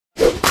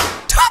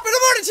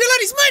morning to you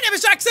laddies, my name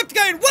is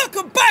Jacksepticeye and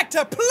welcome back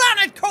to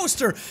Planet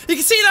Coaster. You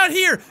can see it out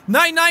here,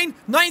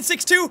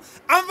 99962.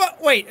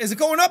 Wait, is it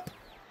going up?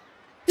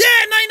 Yeah,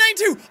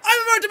 992.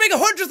 I'm about to make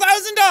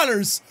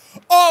 $100,000.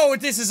 Oh,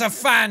 this is a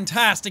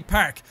fantastic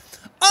park.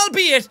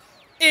 Albeit,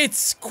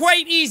 it's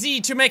quite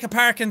easy to make a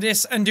park in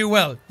this and do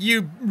well.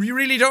 You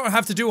really don't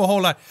have to do a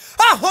whole lot.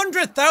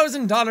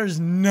 $100,000,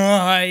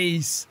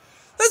 nice.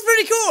 That's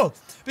pretty cool.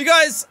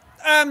 Because,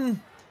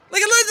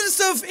 like, a lot of the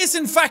stuff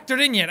isn't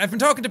factored in yet. I've been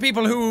talking to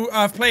people who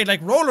have played,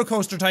 like, Roller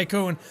Coaster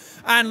Tycoon,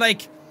 and,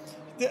 like,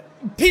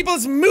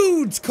 people's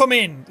moods come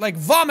in, like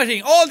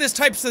vomiting, all this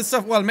types of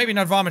stuff. Well, maybe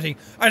not vomiting,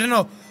 I don't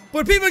know.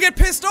 But people get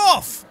pissed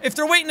off if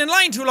they're waiting in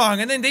line too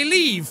long, and then they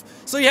leave.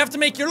 So you have to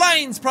make your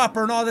lines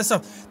proper and all this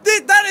stuff.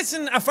 That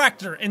isn't a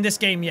factor in this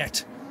game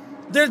yet.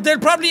 They'll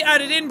probably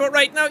add it in, but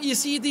right now, you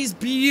see these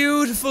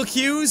beautiful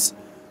queues?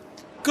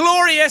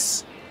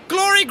 Glorious.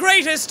 Glory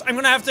greatest. I'm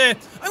gonna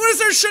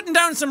start shutting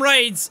down some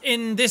rides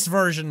in this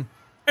version,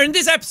 or in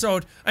this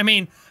episode, I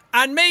mean,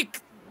 and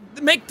make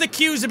the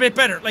queues a bit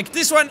better. Like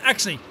this one,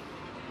 actually,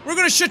 we're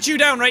gonna shut you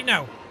down right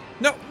now.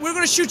 No, we're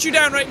gonna shoot you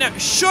down right now.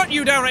 Shut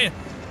you down right now.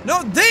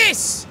 No,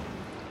 this!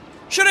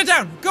 Shut it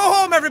down. Go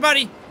home,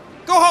 everybody.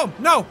 Go home.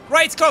 No,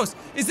 ride's closed.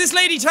 Is this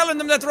lady telling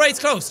them that the ride's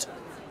closed?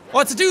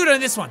 What's to do on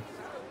this one?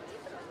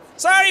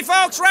 Sorry,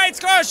 folks,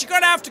 ride's closed. You're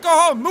gonna have to go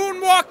home.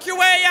 Moonwalk your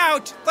way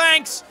out.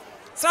 Thanks.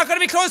 It's not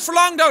gonna be closed for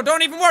long, though.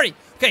 Don't even worry.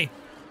 Okay,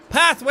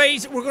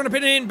 pathways. We're gonna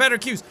put in better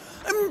queues.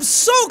 I'm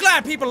so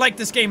glad people like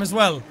this game as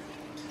well.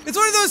 It's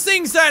one of those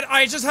things that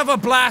I just have a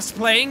blast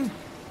playing.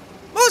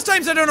 Most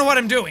times I don't know what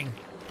I'm doing,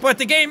 but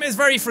the game is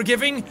very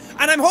forgiving,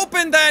 and I'm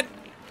hoping that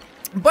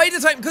by the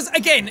time, because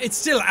again, it's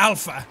still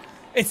alpha.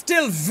 It's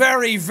still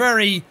very,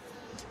 very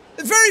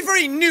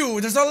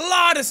new. There's a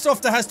lot of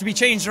stuff that has to be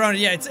changed around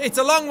it. Yeah, it's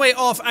a long way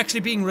off actually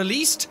being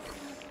released.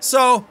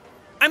 So,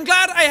 I'm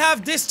glad I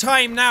have this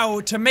time now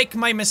to make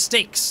my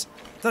mistakes.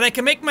 That I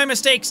can make my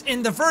mistakes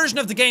in the version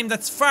of the game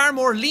that's far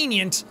more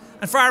lenient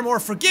and far more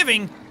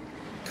forgiving.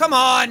 Come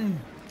on!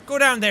 Go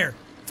down there.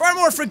 Far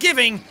more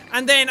forgiving,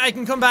 and then I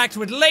can come back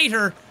to it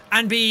later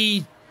and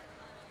be,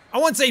 I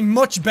won't say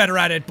much better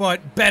at it,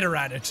 but better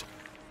at it.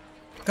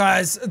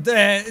 Because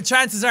the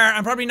chances are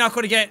I'm probably not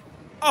going to get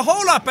a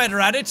whole lot better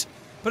at it,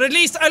 but at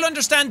least I'll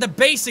understand the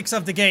basics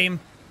of the game.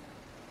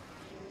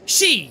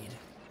 Sheed.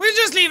 We'll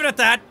just leave it at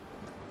that.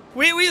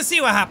 We'll see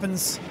what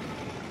happens.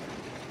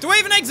 Do I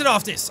have an exit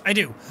off this? I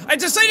do. I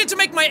decided to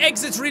make my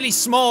exits really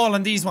small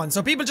on these ones,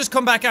 so people just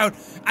come back out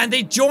and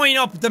they join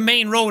up the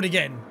main road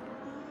again.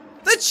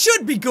 That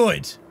should be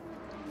good.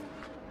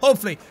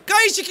 Hopefully.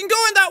 Guys, you can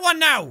go in that one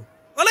now.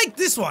 I like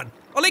this one.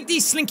 I like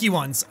these slinky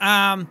ones.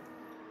 Gonna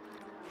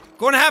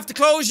have to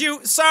close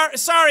you.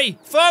 Sorry,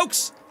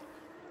 folks.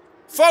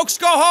 Folks,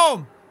 go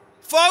home.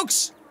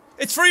 Folks,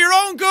 it's for your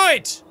own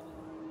good.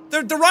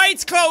 The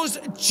ride's closed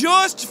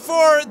just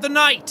for the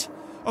night.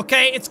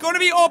 Okay, it's gonna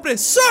be open.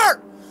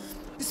 Sir!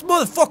 This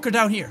motherfucker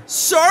down here.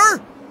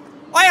 Sir?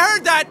 I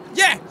heard that.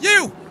 Yeah,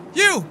 you,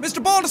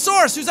 Mr.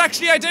 Baldosaurus, who's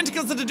actually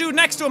identical to the dude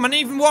next to him and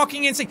even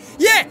walking in saying,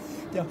 yeah,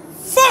 the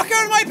fuck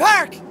out of my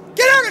park!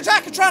 Get out of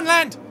Jackatron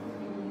land!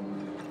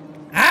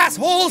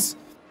 Assholes!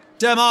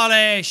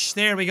 Demolish!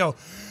 There we go.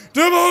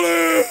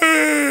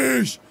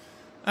 Demolish!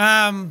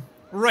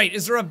 Right,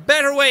 is there a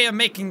better way of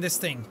making this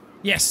thing?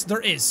 Yes, there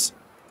is.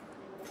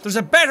 There's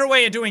a better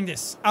way of doing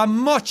this. A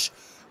much,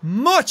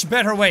 much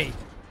better way.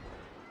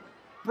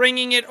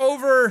 Bringing it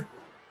over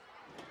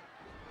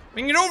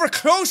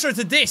closer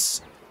to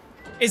this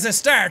is a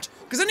start,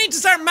 because I need to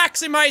start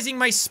maximizing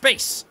my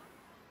space.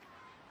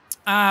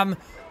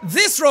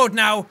 This road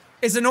now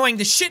is annoying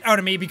the shit out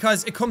of me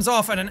because it comes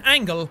off at an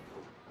angle,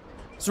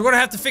 so we're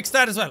gonna have to fix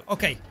that as well.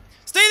 Okay,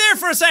 stay there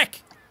for a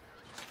sec.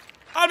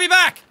 I'll be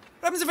back.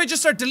 What happens if I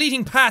just start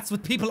deleting paths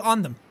with people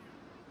on them?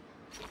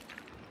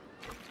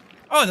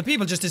 Oh, the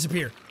people just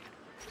disappear.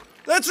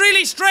 That's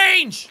really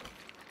strange.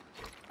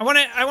 I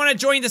wanna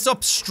join this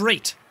up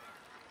straight.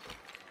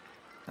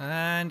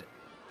 And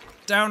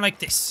down like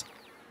this.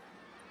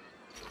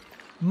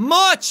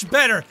 Much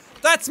better.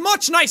 That's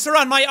much nicer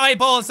on my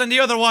eyeballs than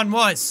the other one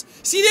was.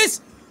 See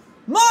this?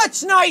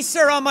 Much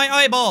nicer on my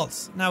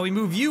eyeballs. Now we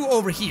move you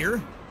over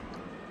here.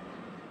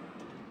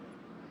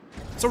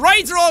 So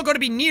rides are all going to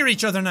be near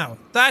each other now.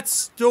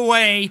 That's the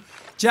way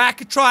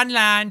Jackatron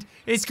Land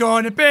is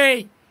going to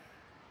be.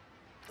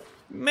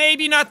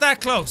 Maybe not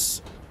that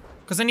close,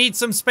 because I need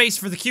some space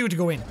for the queue to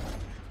go in.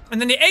 And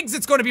then the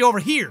exit's going to be over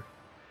here.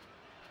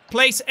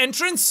 Place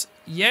entrance.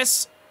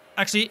 Yes.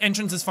 Actually,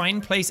 entrance is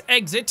fine. Place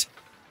exit.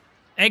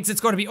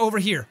 Exit's going to be over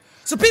here.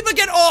 So people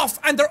get off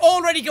and they're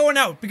already going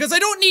out, because I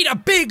don't need a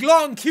big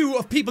long queue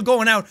of people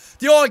going out.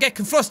 They all get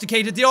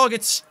confrusticated. They all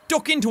get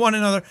stuck into one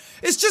another.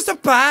 It's just a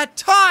bad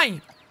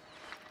time.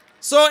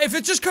 So if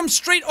it just comes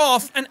straight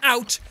off and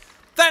out,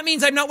 that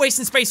means I'm not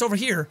wasting space over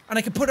here, and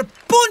I can put a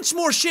bunch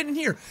more shit in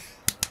here.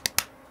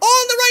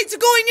 All the rides are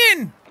going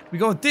in. We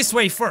go this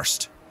way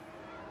first.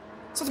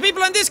 So the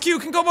people on this queue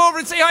can come over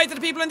and say hi to the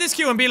people in this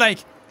queue and be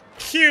like,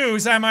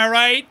 queues, am I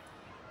right?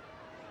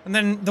 And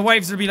then the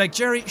wives will be like,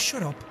 Jerry,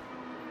 shut up.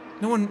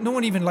 No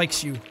one even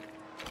likes you.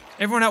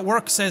 Everyone at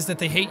work says that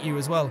they hate you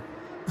as well.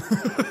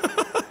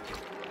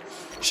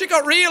 Shit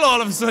got real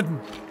all of a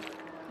sudden.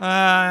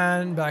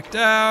 And back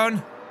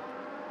down.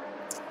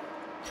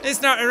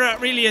 It's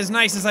not really as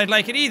nice as I'd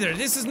like it either.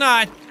 This is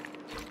not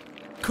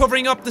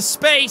covering up the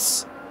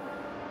space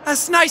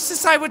as nice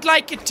as I would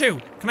like it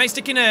to. Can I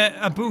stick in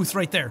a booth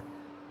right there?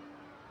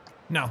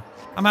 No.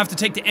 I'm gonna have to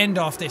take the end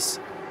off this.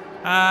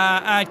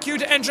 Add queue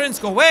to entrance,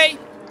 go away.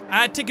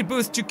 Add ticket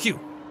booth to queue.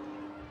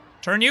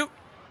 Turn you.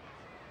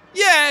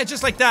 Yeah,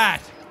 just like that.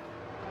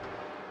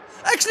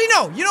 Actually,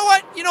 no. You know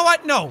what? You know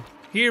what? No.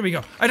 Here we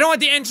go. I don't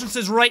want the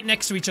entrances right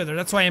next to each other.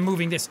 That's why I'm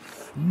moving this.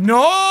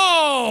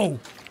 No!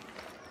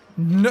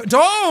 No,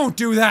 don't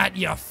do that,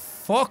 you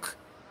fuck.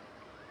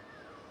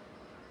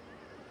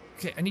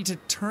 Okay, I need to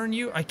turn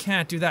you. I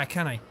can't do that,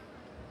 can I?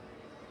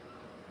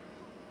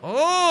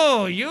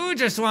 Oh, you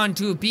just want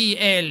to be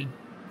a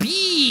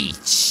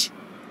beach.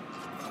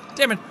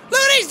 Damn it. Look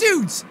at these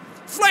dudes!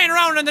 Flying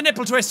around on the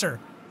nipple twister.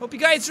 Hope you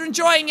guys are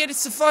enjoying it.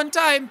 It's a fun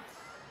time.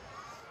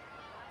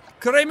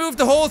 Could I move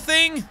the whole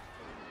thing?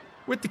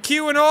 With the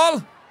queue and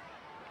all?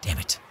 Damn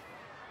it.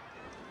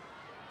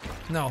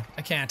 No,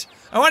 I can't.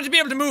 I wanted to be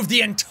able to move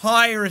the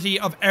entirety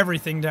of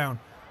everything down.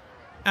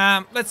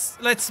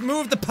 Let's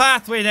move the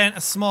pathway then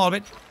a small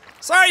bit.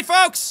 Sorry,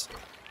 folks!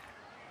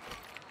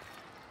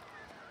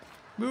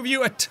 Move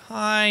you a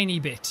tiny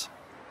bit.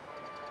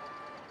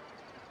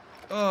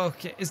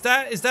 Okay, is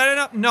that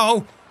enough?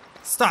 No.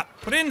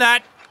 Stop. Put in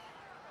that.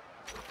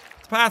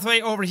 The pathway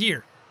over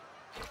here.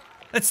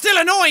 That's still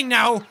annoying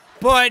now,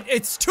 but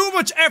it's too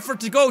much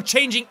effort to go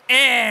changing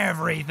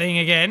everything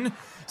again.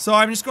 So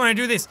I'm just going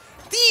to do this.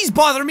 These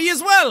bother me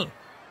as well.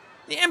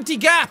 The empty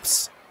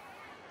gaps.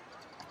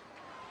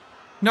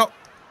 No.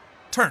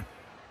 Turn.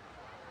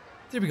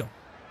 There we go.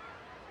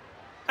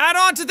 Add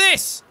on to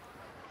this.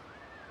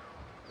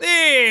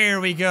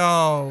 There we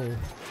go.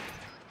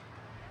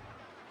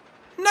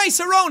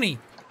 Nice-a-roni.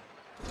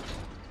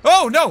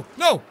 Oh, no,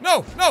 no,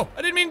 no, no.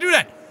 I didn't mean to do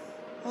that.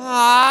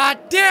 Ah,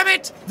 damn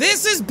it.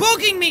 This is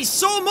bugging me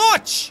so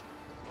much.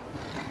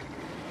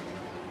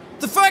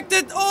 The fact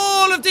that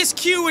all of this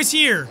queue is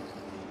here.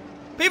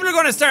 People are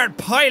going to start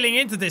piling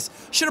into this.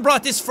 Should have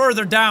brought this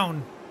further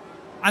down.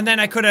 And then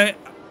I could have...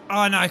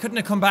 Oh, no, I couldn't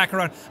have come back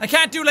around. I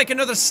can't do, like,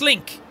 another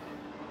slink.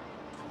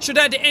 Should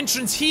add the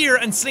entrance here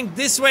and slink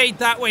this way,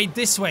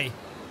 this way.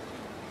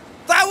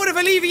 That would have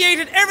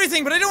alleviated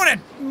everything, but I don't want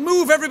to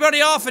move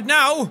everybody off it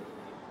now.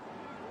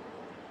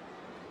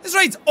 This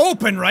ride's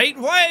open, right?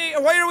 Why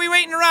are we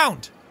waiting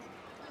around?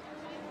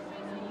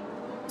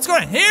 Let's go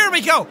on. Here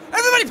we go.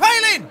 Everybody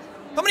pile in.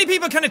 How many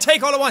people can it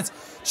take all at once?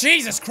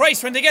 Jesus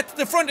Christ, when they get to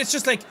the front, it's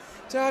just like,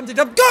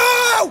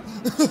 go!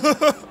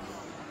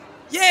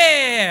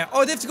 Yeah!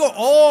 Oh, they have to go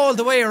all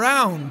the way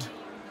around.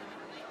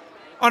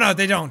 Oh no,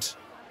 they don't.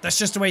 That's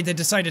just the way they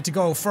decided to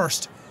go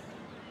first.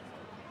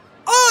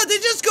 Oh, they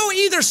just go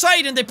either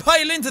side and they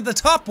pile into the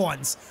top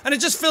ones. And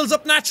it just fills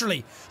up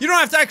naturally. You don't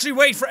have to actually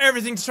wait for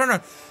everything to turn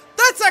around.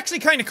 That's actually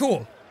kind of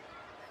cool.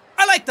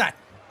 I like that.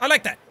 I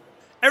like that.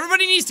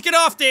 Everybody needs to get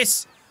off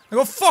this and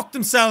go fuck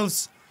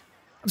themselves.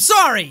 I'm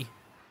sorry.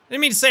 I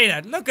didn't mean to say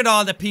that. Look at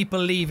all the people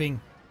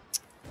leaving.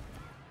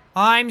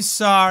 I'm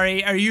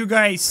sorry. Are you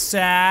guys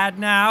sad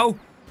now?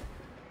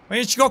 Why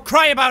don't you go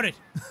cry about it?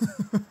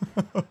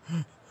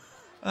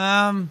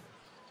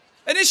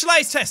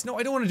 Initialize test. No,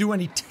 I don't want to do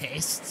any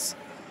tests.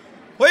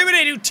 Why would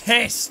I do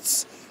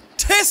tests?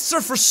 Tests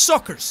are for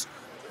suckers.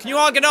 Can you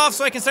all get off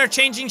so I can start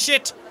changing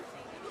shit?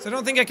 So I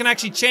don't think I can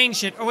actually change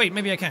shit. Oh wait,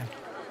 maybe I can.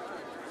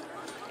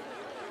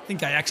 I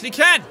think I actually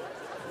can.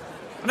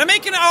 And I'm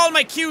making all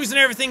my cues and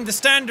everything the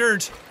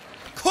standard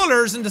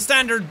colors and the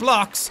standard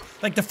blocks,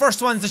 like the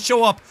first ones that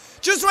show up,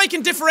 just so I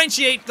can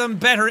differentiate them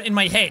better in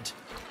my head.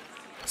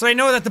 So I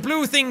know that the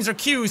blue things are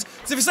cues.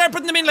 So if I start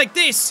putting them in like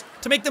this,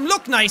 to make them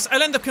look nice,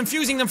 I'll end up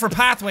confusing them for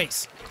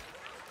pathways.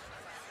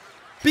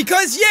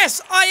 Because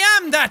yes, I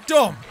am that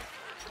dumb.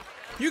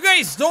 You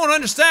guys don't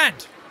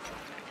understand.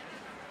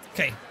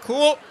 Okay,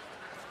 cool.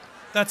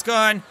 That's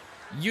gone.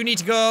 You need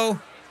to go.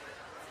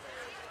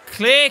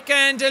 Click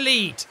and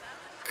delete.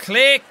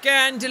 Click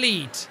and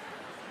delete.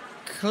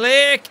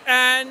 Click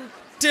and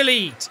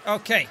delete.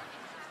 Okay.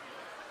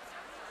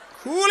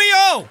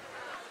 Coolio!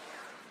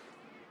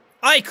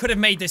 I could have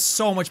made this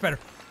so much better.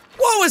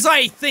 What was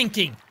I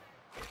thinking?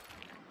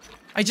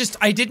 I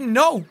didn't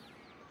know.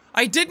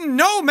 I didn't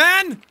know,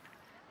 man!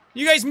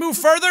 You guys move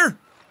further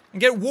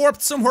and get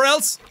warped somewhere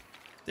else.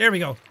 There we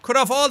go. Cut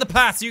off all the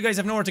paths so you guys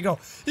have nowhere to go.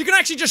 You can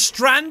actually just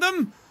strand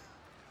them?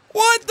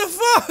 What the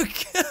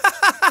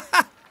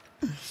fuck?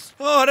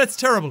 Oh, that's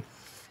terrible.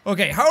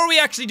 Okay, how are we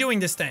actually doing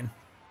this then?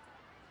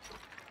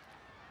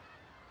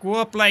 Go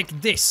up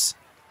like this.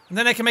 And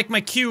then I can make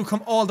my queue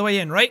come all the way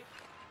in, right?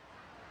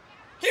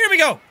 Here we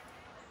go!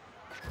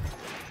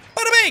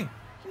 Bada bing!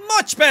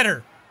 Much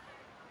better!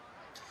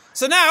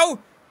 So now,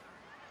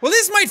 well,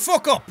 this might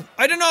fuck up.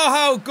 I don't know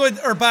how good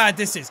or bad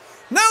this is.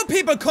 Now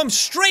people come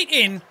straight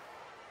in,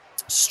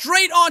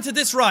 straight onto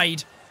this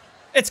ride.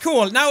 It's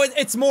cool. Now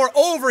it's more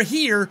over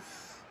here,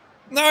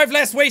 Now I've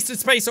less wasted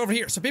space over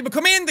here. So people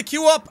come in, they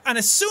queue up, and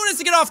as soon as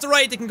they get off the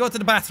ride, they can go to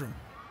the bathroom.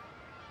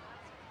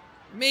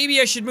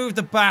 Maybe I should move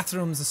the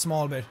bathrooms a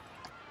small bit.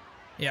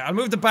 Yeah, I'll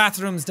move the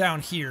bathrooms down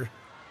here.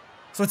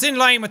 So it's in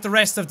line with the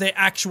rest of the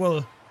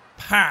actual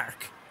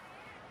park.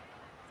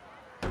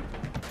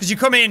 Because you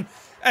come in,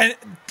 and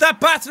that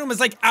bathroom is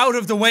like out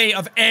of the way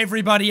of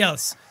everybody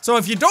else. So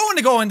if you don't want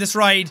to go on this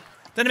ride,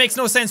 then it makes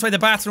no sense why the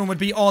bathroom would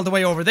be all the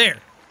way over there.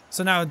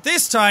 So now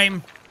this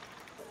time...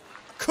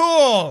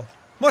 Cool!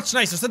 Much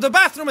nicer. So the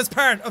bathroom is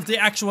part of the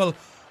actual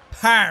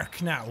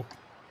park now.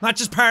 Not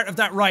just part of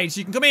that ride. So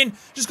you can come in,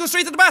 just go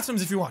straight to the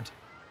bathrooms if you want.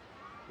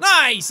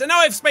 Nice! And now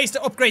I have space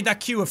to upgrade that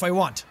queue if I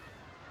want.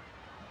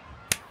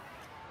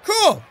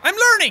 Cool! I'm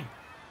learning!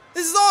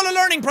 This is all a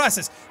learning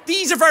process.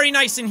 These are very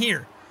nice in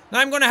here. Now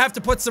I'm gonna have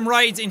to put some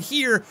rides in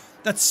here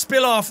that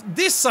spill off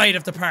this side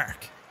of the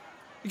park.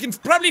 You can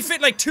probably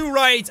fit like 2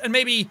 rides and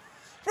maybe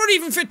probably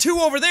even fit 2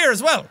 over there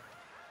as well.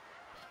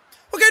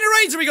 What kind of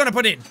rides are we gonna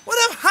put in?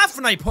 What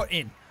haven't I put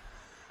in?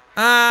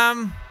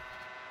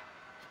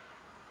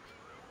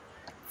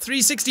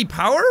 360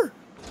 power?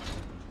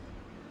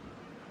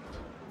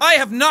 I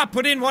have not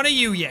put in one of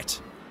you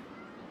yet.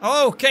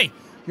 Okay,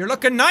 you're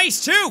looking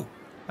nice too.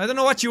 I don't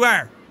know what you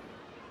are.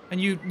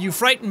 And you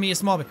frighten me a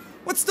small bit.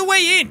 What's the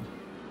way in?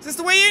 Is this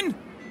the way in?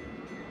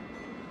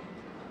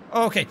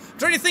 Okay, I'm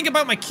trying to think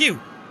about my queue.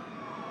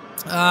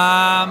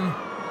 And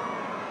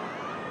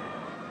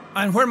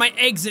where my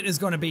exit is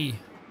gonna be.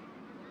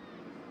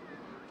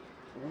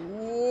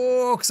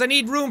 Oh, because I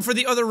need room for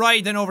the other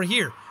ride then over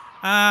here.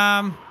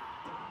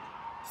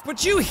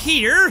 Put you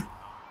here.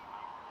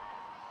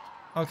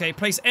 Okay,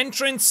 place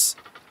entrance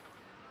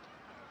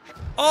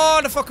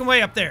all the fucking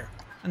way up there.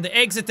 And the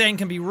exit then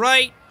can be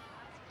right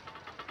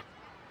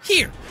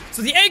here.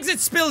 So the exit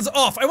spills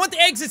off. I want the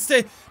exits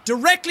to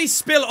directly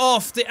spill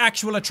off the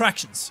actual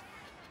attractions.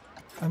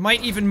 I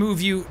might even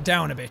move you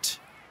down a bit.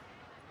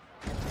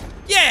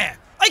 Yeah!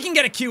 I can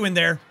get a queue in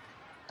there.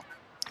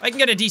 I can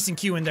get a decent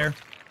queue in there.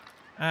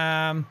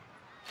 I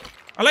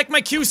like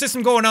my queue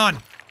system going on.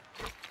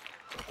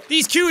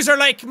 These queues are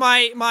like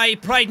my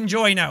pride and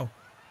joy now.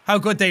 How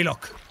good they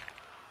look.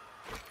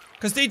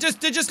 Because they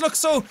just look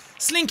so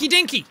slinky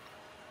dinky.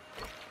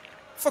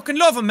 Fucking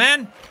love them,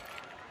 man.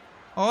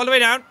 All the way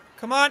down.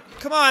 Come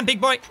on, big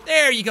boy.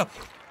 There you go.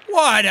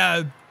 What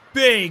a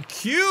big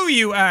queue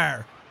you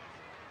are.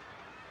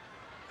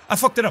 I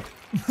fucked it up.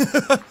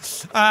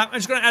 I'm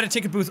just gonna add a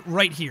ticket booth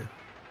right here.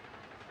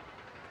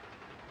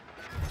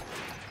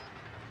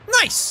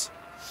 Nice!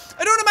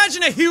 I don't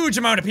imagine a huge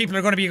amount of people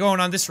are gonna be going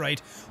on this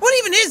ride. What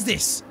even is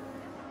this?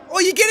 Oh,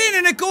 you get in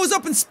and it goes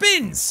up and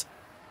spins.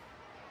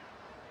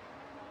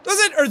 Does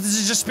it? Or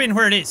does it just spin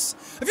where it is?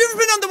 Have you ever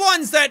been on the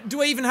ones that...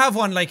 Do I even have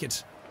one like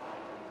it?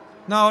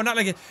 No, not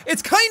like it.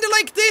 It's kind of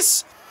like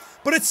this,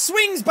 but it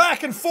swings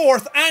back and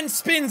forth and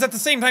spins at the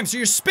same time. So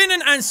you're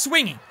spinning and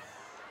swinging.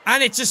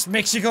 And it just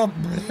makes you go...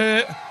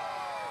 Bleh.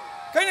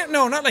 Kind of...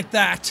 No, not like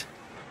that.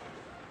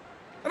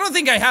 I don't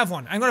think I have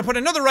one. I'm going to put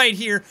another ride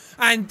here.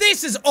 And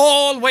this is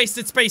all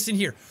wasted space in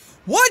here.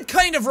 What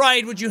kind of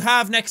ride would you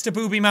have next to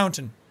Booby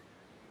Mountain?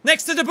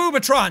 Next to the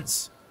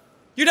Boobatrons?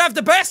 You'd have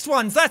the best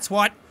ones, that's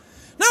what.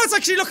 Now it's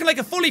actually looking like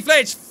a fully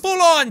fledged,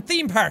 full-on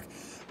theme park.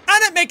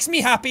 And it makes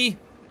me happy.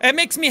 It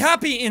makes me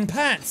happy in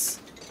pants.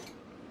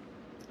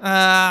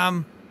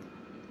 That's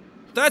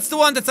the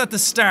one that's at the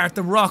start,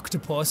 the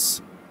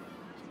Rocktopus.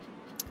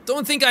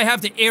 Don't think I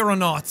have the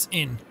aeronauts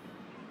in.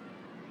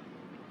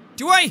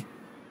 Do I?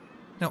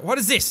 Now, what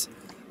is this?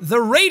 The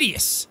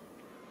Radius.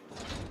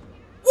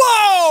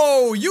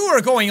 Whoa! You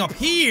are going up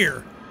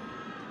here.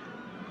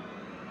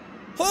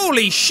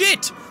 Holy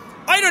shit!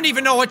 I don't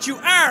even know what you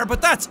are,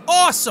 but that's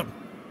awesome.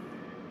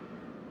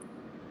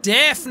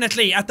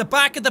 Definitely at the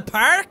back of the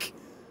park?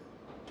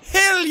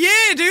 Hell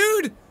yeah,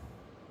 dude!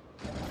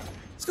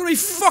 It's gonna be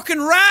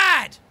fucking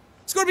rad!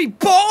 It's gonna be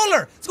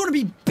baller! It's gonna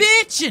be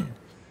bitchin'!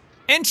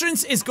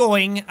 Entrance is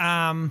going,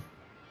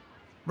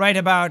 right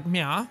about,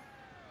 yeah.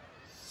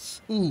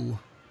 Ooh.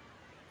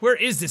 Where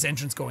is this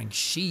entrance going?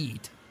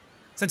 Shit.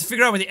 So I have to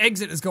figure out where the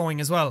exit is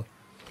going as well.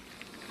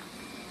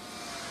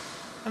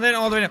 And then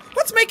all the way down.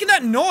 What's making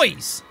that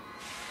noise?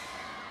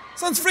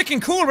 Sounds freaking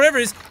cool, whatever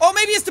it is. Oh,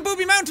 maybe it's the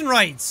Booby Mountain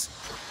rides.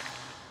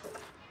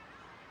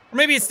 Or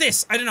maybe it's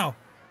this. I don't know.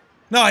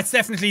 No, it's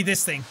definitely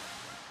this thing.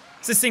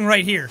 It's this thing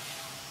right here.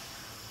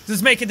 This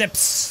is making the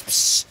psh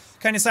psh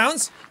kind of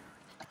sounds.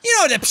 You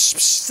know the psh psh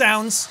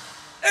sounds.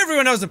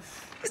 Everyone knows them.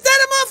 Is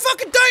that a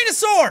motherfucking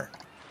dinosaur?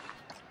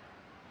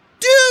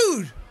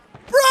 Dude!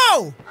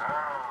 Bro!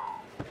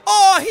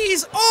 Oh,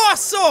 he's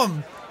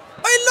awesome!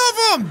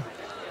 I love him!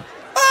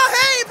 Oh,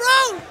 hey,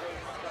 bro!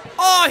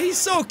 Oh, he's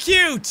so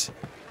cute!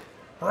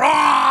 Rawr!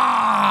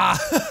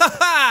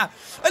 I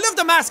love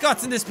the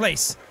mascots in this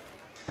place.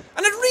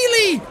 And it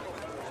really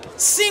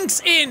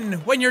sinks in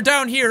when you're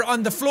down here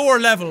on the floor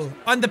level,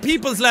 on the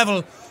people's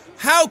level,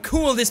 how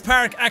cool this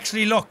park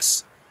actually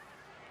looks.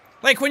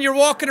 Like when you're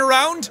walking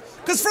around,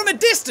 because from a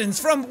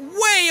distance, from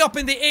way up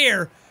in the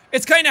air,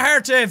 it's kind of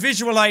hard to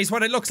visualize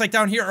what it looks like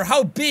down here or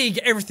how big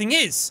everything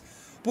is.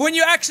 But when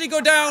you actually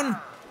go down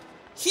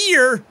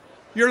here,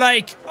 you're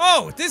like,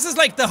 oh, this is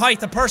like the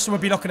height a person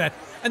would be looking at.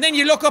 And then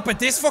you look up at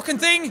this fucking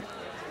thing.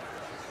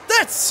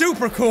 That's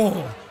super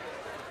cool.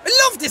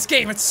 I love this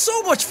game. It's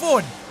so much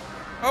fun.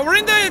 Oh, we're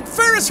in the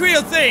Ferris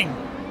wheel thing.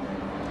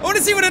 I want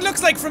to see what it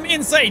looks like from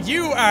inside.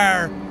 You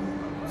are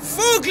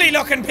fugly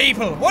looking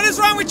people. What is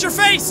wrong with your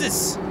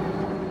faces?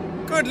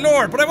 Good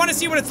lord. But I want to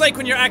see what it's like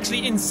when you're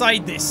actually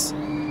inside this.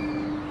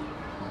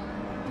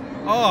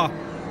 Oh,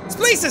 this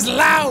place is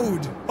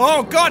loud.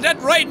 Oh god,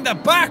 that right in the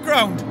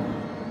background.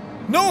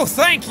 No,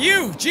 thank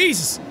you.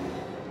 Jesus.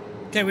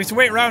 Okay, we have to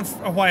wait around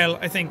for a while,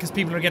 I think, because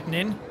people are getting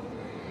in.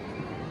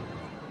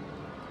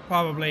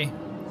 Probably.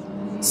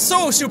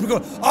 So super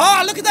cool.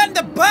 Oh, look at that in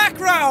the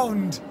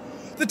background.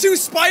 The two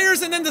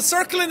spires and then the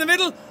circle in the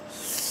middle.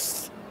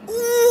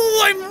 Ooh,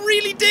 I'm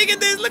really digging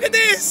this. Look at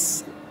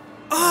this.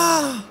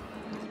 Ah.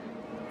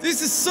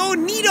 This is so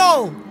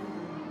neato.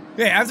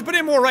 Okay, I have to put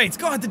in more rides.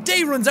 God, the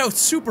day runs out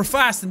super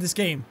fast in this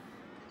game.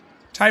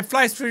 Time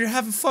flies when you're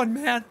having fun,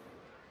 man.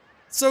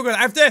 So good. I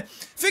have to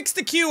fix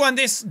the queue on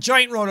this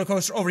giant roller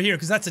coaster over here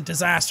because that's a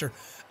disaster.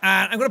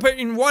 And I'm gonna put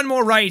in one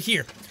more ride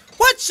here.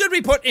 What should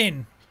we put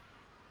in?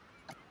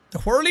 The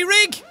whirly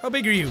rig? How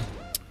big are you?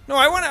 No,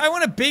 I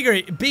want a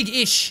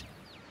big-ish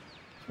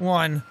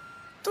one.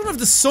 Don't have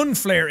the sun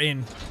flare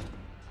in.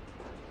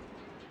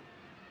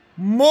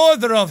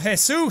 Mother of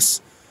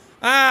Jesus.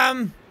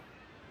 Can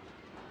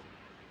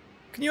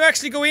you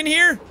actually go in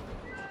here?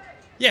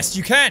 Yes,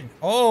 you can.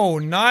 Oh,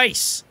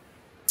 nice.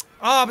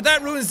 Oh, but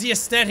that ruins the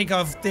aesthetic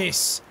of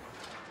this.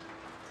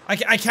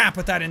 I can't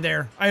put that in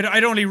there.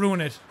 I'd only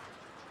ruin it.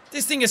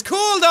 This thing is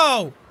cool,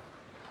 though.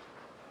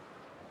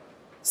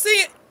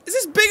 See, is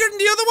this bigger than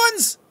the other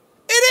ones?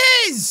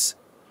 It is!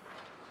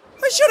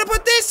 I should have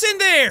put this in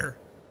there.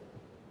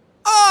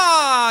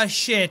 Ah,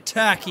 shit,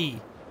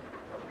 tacky.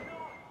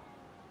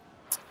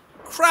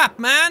 Crap,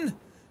 man.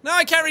 Now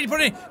I can't really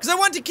put it in, because I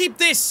want to keep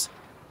this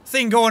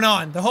thing going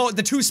on.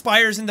 The two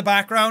spires in the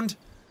background.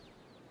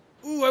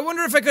 Ooh, I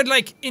wonder if I could,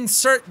 like,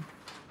 insert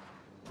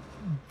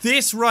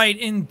this right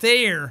in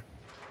there.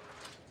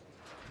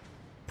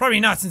 Probably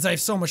not, since I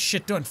have so much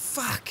shit done.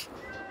 Fuck.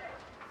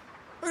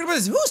 Look at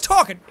this. Who's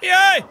talking?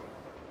 Yeah.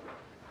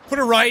 Put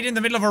a ride in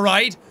the middle of a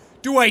ride.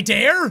 Do I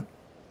dare?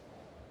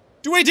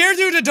 Do I dare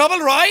do the double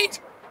ride?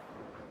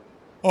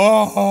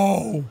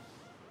 Oh.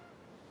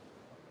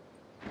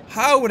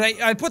 How would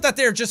I put that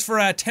there just for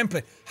a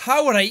template.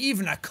 How would I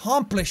even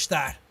accomplish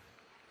that?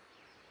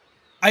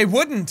 I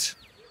wouldn't.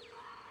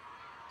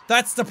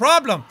 That's the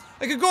problem.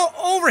 I could go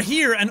over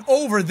here and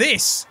over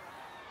this.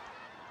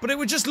 But it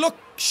would just look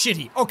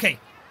shitty. Okay.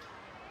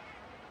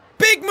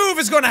 Big move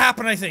is going to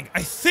happen, I think.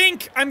 I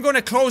think I'm going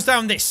to close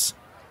down this.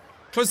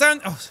 Close down.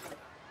 Oh.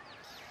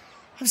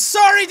 I'm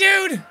sorry,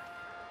 dude.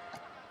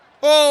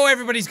 Oh,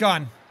 everybody's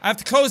gone. I have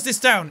to close this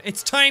down.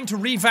 It's time to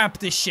revamp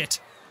this shit.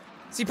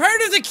 See,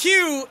 part of the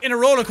queue in a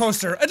roller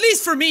coaster, at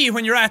least for me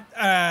when you're at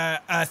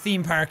a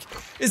theme park,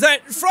 is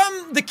that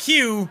from the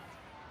queue,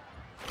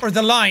 or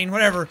the line,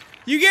 whatever,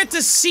 you get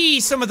to see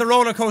some of the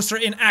roller coaster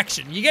in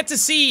action. You get to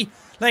see,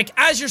 like,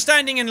 as you're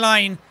standing in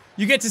line,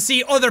 you get to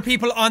see other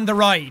people on the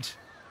ride.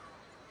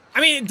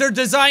 I mean, they're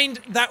designed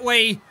that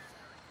way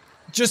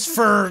just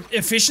for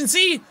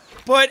efficiency,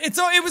 but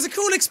it was a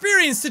cool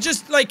experience to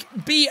just,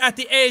 like, be at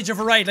the edge of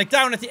a ride, like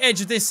down at the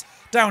edge of this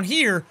down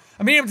here,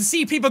 and being able to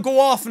see people go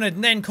off on it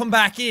and then come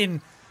back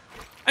in,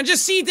 and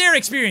just see their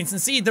experience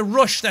and see the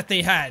rush that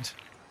they had.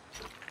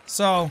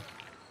 So,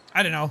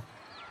 I don't know.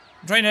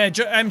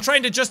 I'm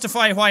trying to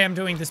justify why I'm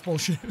doing this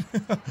bullshit.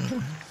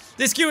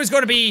 This queue is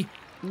going to be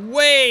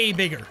way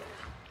bigger.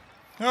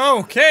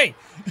 Okay.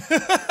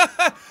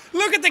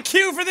 Look at the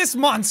queue for this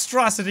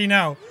monstrosity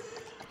now.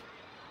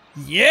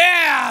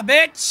 Yeah,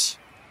 bitch.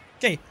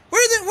 Okay,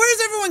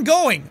 where's everyone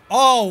going?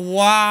 Oh,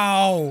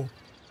 wow.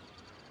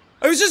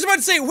 I was just about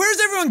to say, where's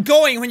everyone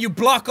going when you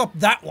block up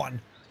that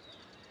one?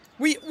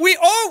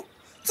 Oh,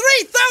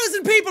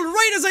 3,000 people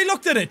right as I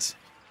looked at it.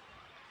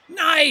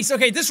 Nice.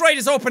 Okay, this ride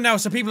is open now,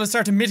 so people will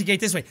start to mitigate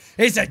this way.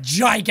 It's a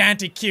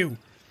gigantic queue.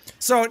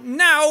 So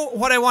now,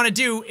 what I want to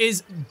do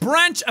is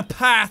branch a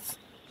path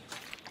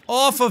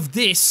off of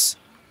this.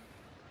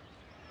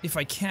 If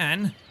I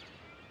can.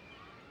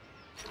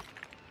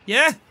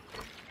 Yeah?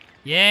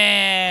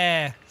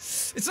 Yeah.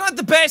 It's not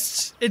the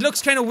best. It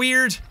looks kind of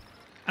weird.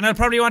 And I'll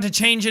probably want to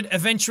change it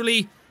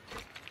eventually.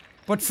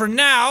 But for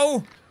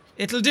now,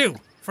 it'll do.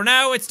 For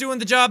now, it's doing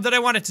the job that I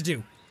want it to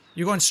do.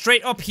 You're going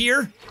straight up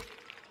here.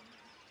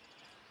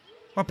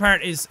 What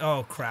part is...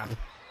 Oh, crap.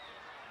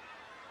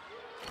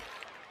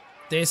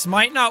 This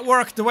might not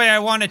work the way I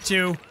want it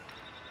to.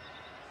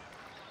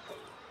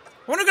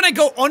 I wonder, can I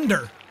go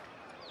under?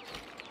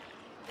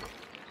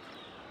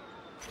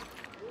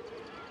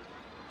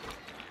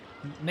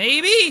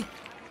 Maybe?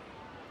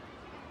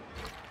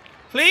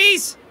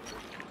 Please?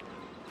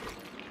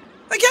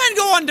 I can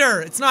go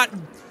under! It's not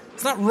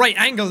right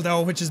angle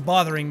though, which is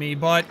bothering me,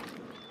 but...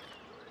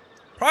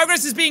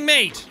 Progress is being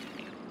made.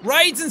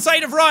 Rides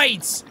inside of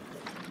rides.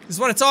 This is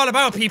what it's all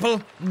about,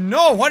 people.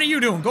 No, what are you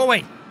doing? Go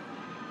away.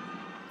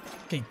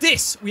 Okay,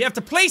 this. We have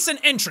to place an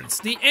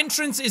entrance. The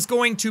entrance is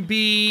going to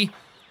be...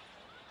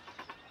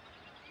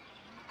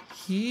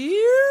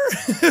 here?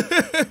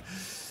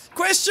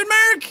 Question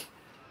mark?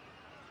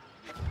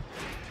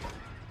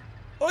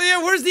 Oh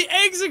yeah, where's the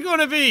exit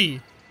gonna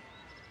be?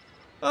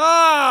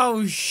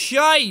 Oh,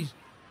 shite.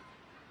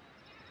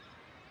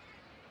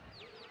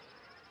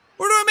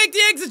 Where do I make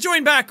the exit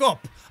join back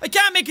up? I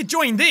can't make it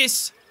join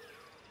this.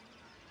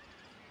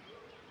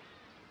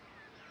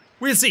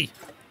 We'll see.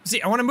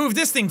 See, I want to move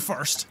this thing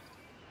first.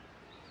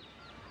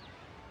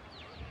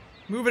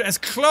 Move it as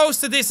close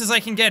to this as I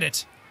can get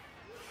it.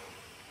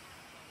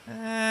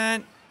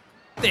 And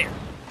there.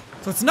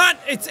 So it's not,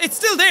 it's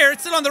still there,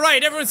 it's still on the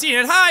right, everyone's seeing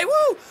it. Hi,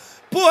 woo!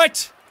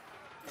 But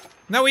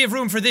now we have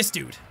room for this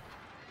dude.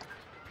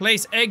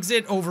 Place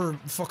exit over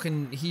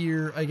fucking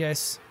here, I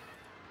guess.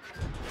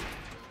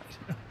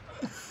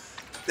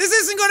 This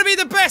isn't gonna be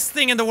the best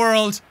thing in the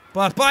world,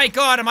 but by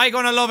God, am I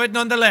gonna love it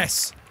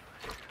nonetheless.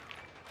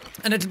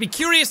 And it'll be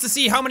curious to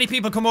see how many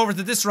people come over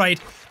to this ride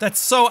that's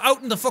so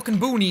out in the fucking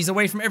boonies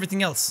away from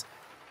everything else.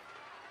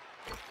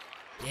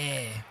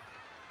 Yeah.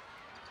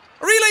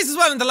 I realized as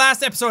well in the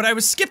last episode I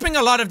was skipping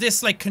a lot of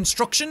this, like,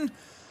 construction.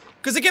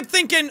 Because I kept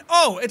thinking,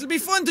 oh, it'll be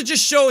fun to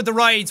just show the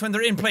rides when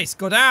they're in place.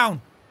 Go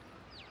down.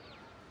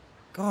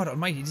 God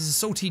almighty, this is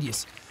so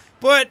tedious.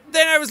 But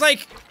then I was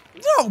like,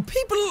 no,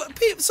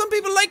 some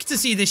people like to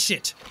see this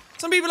shit.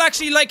 Some people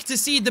actually like to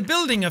see the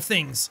building of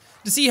things.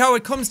 To see how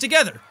it comes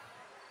together.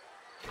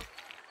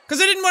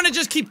 Because I didn't want to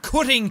just keep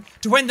cutting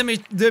to when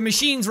the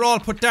machines were all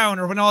put down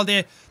or when all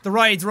the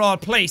rides were all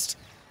placed.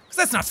 Because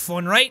that's not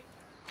fun, right?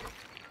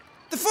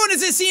 The fun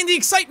is seeing the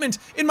excitement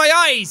in my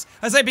eyes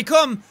as I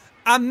become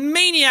a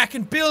maniac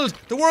and build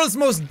the world's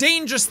most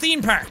dangerous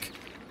theme park.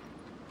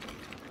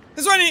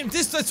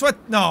 That's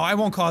what, no, I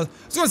won't call. I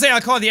was gonna say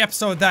I'll call the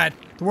episode that,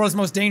 the world's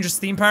most dangerous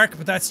theme park,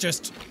 but that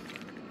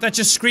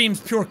just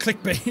screams pure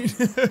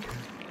clickbait.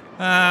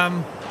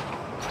 Come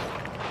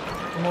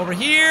over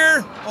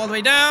here, all the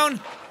way down.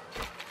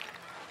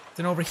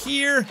 Then over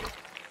here.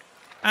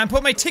 And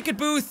put my ticket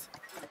booth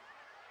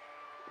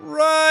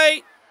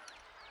right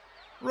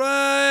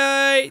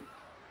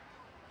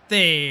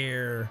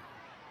there.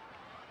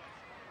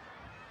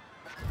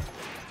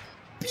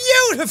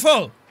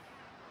 Beautiful!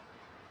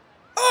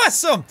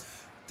 Awesome!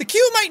 The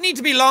queue might need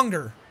to be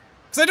longer.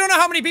 Because I don't know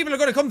how many people are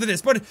going to come to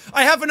this, but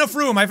I have enough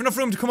room. I have enough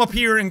room to come up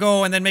here and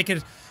go and then make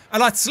it a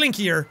lot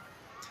slinkier.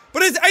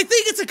 But I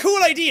think it's a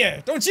cool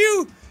idea, don't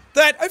you?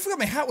 That I forgot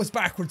my hat was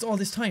backwards all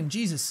this time,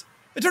 Jesus.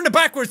 I turned it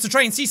backwards to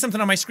try and see something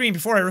on my screen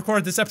before I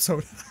recorded this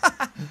episode.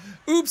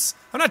 Oops,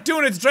 I'm not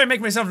doing it to try and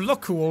make myself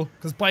look cool,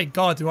 because by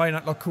God do I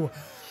not look cool.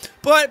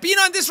 But being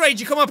on this ride,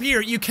 you come up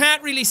here, you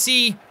can't really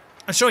see,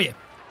 I'll show you.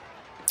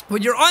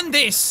 When you're on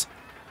this,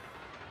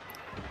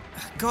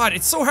 God,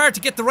 it's so hard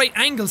to get the right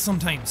angle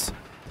sometimes.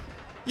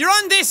 You're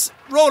on this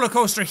roller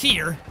coaster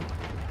here,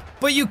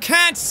 but you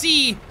can't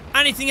see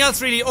anything else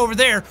really over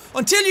there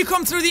until you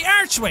come through the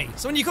archway.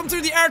 So when you come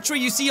through the archway,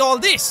 you see all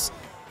this.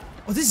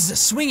 Oh, this is a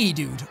swingy,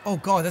 dude. Oh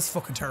God, that's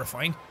fucking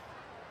terrifying.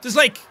 There's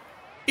like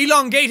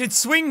elongated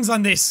swings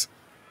on this.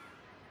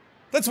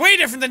 That's way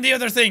different than the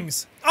other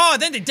things. Oh,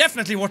 then they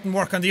definitely wouldn't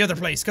work on the other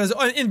place, because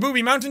in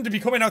Booby Mountain, to be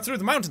coming out through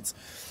the mountains.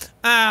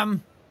 I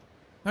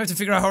have to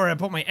figure out how I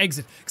put my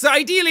exit. Because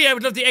ideally, I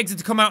would love the exit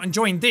to come out and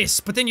join this,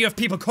 but then you have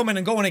people coming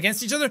and going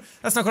against each other.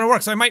 That's not going to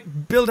work, so I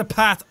might build a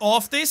path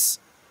off this,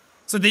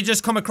 so they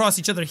just come across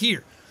each other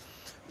here.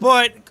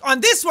 But on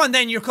this one,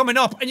 then, you're coming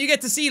up, and you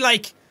get to see,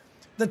 like,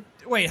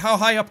 wait, how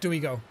high up do we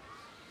go?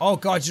 Oh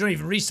God, you don't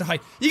even reach the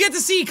height. You get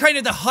to see kind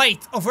of the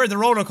height of where the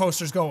roller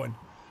coaster's going.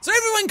 So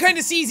everyone kind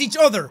of sees each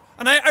other,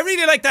 and I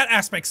really like that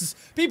aspect.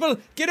 People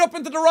get up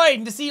into the ride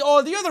and to see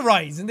all the other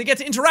rides, and they get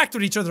to interact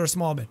with each other a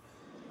small bit.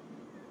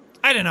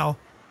 I don't know.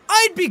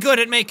 I'd be good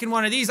at making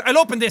one of these. I'll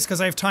open this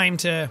because I have time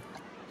to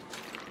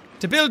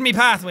build me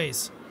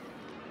pathways.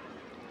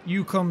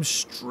 You come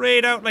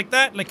straight out like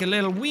that, like a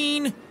little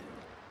ween,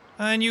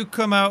 and you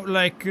come out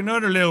like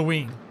another little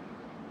ween.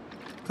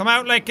 Come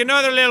out like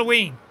another little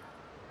ween.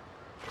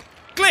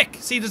 Click!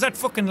 See, there's that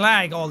fucking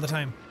lag all the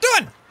time.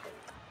 Done!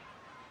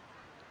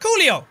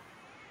 Coolio!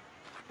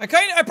 I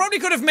probably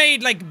could have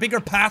made, like, bigger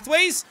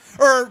pathways,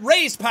 or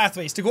raised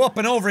pathways to go up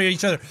and over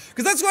each other.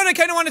 Because that's what I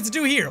kind of wanted to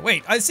do here.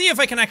 Wait, I'll see if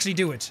I can actually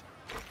do it.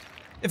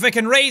 If I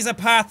can raise a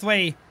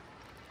pathway.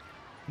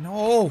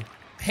 No.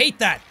 I hate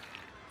that.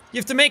 You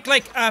have to make,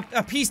 like,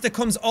 a piece that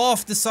comes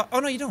off the side. Oh,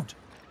 no, you don't.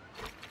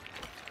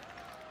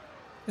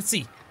 Let's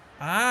see.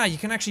 Ah, you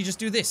can actually just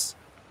do this.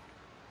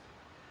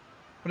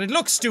 But it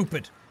looks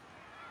stupid.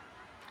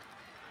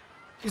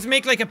 You have to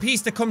make, like, a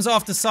piece that comes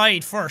off the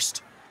side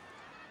first.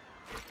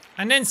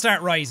 And then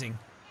start rising.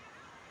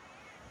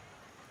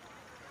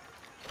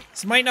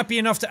 This might not be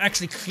enough to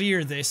actually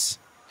clear this.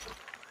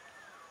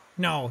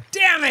 No.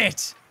 Damn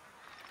it!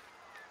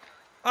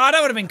 Oh, that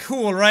would have been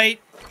cool,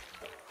 right?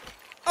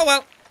 Oh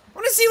well. I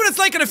want to see what it's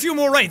like on a few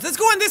more rides. Let's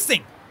go on this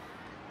thing.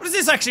 What does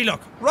this actually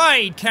look?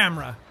 Ride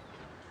camera.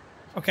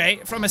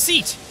 Okay, from a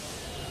seat.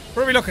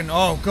 Where are we looking?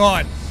 Oh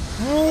god.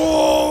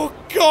 Whoa!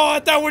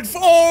 God, that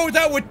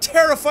would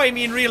terrify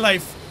me in real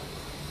life.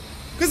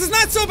 Because it's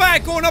not so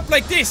bad going up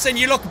like this and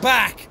you look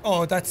back.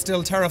 Oh, that's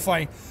still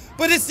terrifying.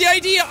 But it's the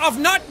idea of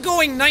not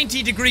going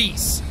 90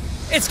 degrees.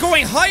 It's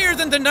going higher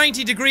than the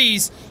 90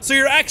 degrees, so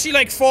you're actually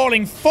like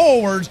falling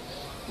forward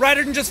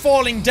rather than just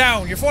falling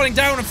down. You're falling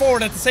down and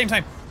forward at the same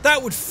time.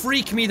 That would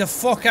freak me the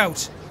fuck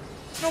out.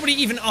 There's nobody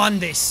even on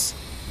this.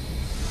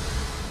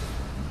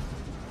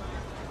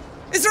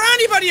 Is there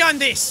anybody on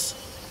this?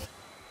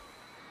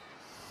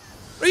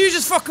 Or are you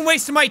just fucking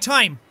wasting my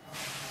time?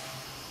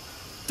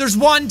 There's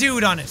one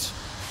dude on it.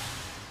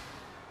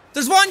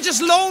 There's one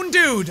just lone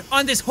dude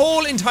on this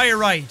whole entire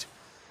ride.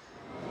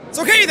 It's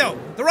okay though.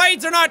 The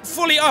rides are not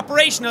fully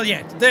operational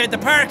yet. The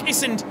park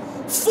isn't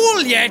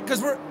full yet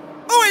because we're...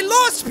 Oh, I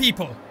lost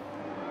people.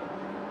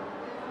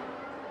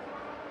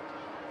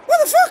 What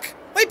the fuck?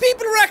 My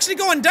people were actually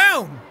going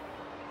down.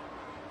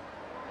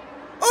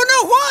 Oh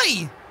no,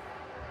 why?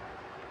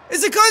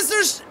 Is it because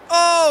there's...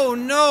 Oh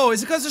no,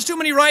 is it because there's too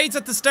many rides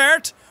at the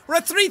start? We're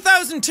at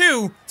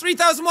 3002,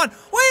 3001.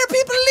 Why are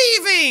people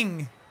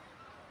leaving?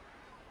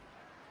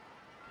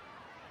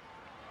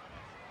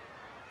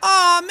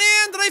 Aw, oh,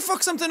 man, did I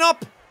fuck something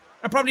up?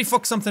 I probably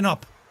fucked something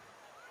up.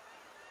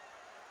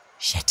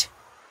 Shit.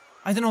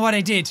 I don't know what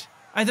I did.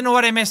 I don't know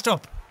what I messed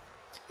up.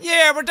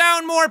 Yeah, we're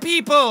down more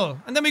people.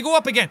 And then we go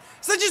up again.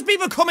 Is that just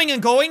people coming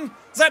and going?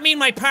 Does that mean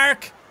my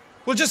park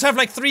will just have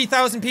like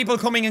 3,000 people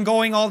coming and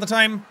going all the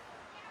time?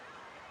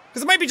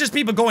 Because it might be just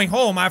people going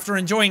home after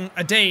enjoying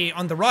a day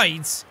on the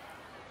rides.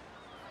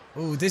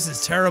 Oh, this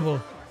is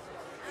terrible.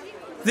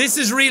 This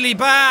is really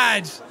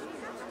bad.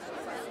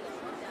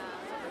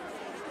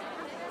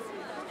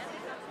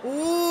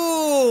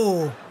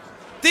 Ooh.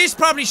 This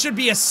probably should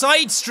be a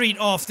side street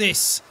off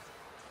this.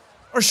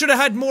 Or should have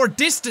had more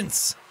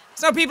distance.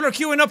 So now people are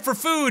queuing up for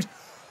food.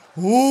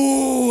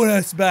 Ooh,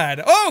 that's bad.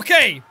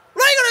 Okay.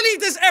 Right, I'm gonna leave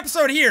this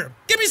episode here.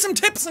 Give me some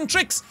tips and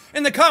tricks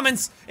in the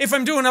comments if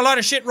I'm doing a lot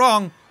of shit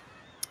wrong.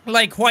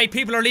 Like why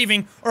people are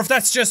leaving, or if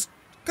that's just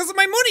because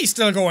my money's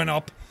still going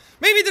up.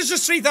 Maybe there's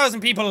just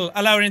 3,000 people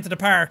allowed into the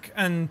park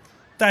and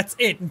that's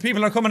it. And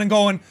people are coming and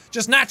going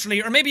just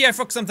naturally. Or maybe I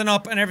fucked something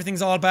up and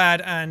everything's all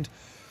bad and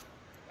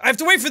I have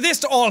to wait for this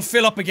to all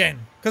fill up again.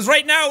 Because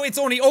right now it's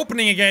only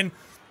opening again.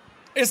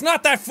 It's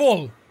not that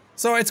full.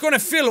 So it's going to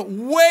fill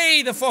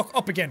way the fuck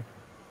up again.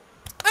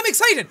 I'm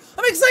excited.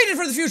 I'm excited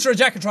for the future of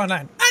Jackatron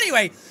Land.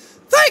 Anyway,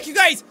 thank you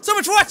guys so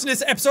much for watching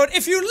this episode.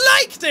 If you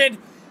liked it,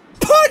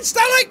 punch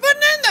that like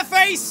button in the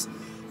face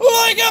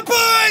like a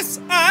boss.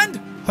 And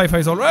high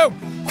fives all around.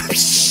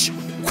 Whoosh,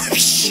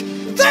 whoosh.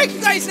 Thank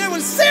you guys and I will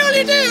see all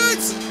you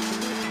dudes.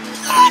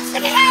 What's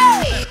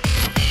behind?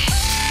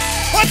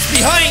 What's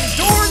behind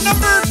door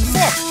number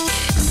 4?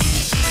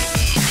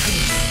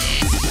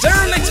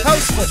 Derelict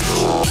house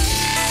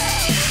footage.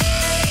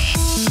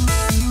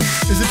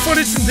 Is it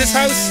footage from this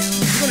house?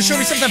 Is it going to show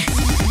me something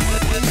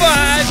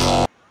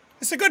bad?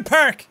 It's a good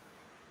park.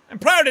 I'm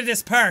proud of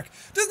this park.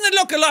 Doesn't it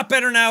look a lot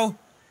better now?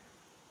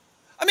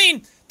 I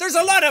mean, there's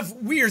a lot of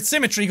weird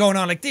symmetry going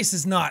on. Like, this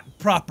is not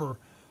proper.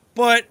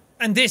 But,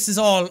 and this is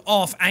all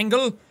off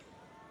angle.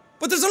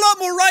 But there's a lot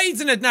more rides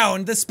in it now,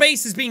 and the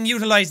space is being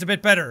utilized a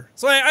bit better.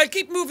 So I'll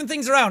keep moving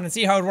things around and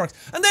see how it works.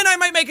 And then I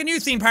might make a new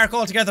theme park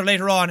altogether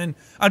later on, and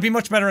I'll be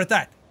much better at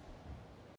that.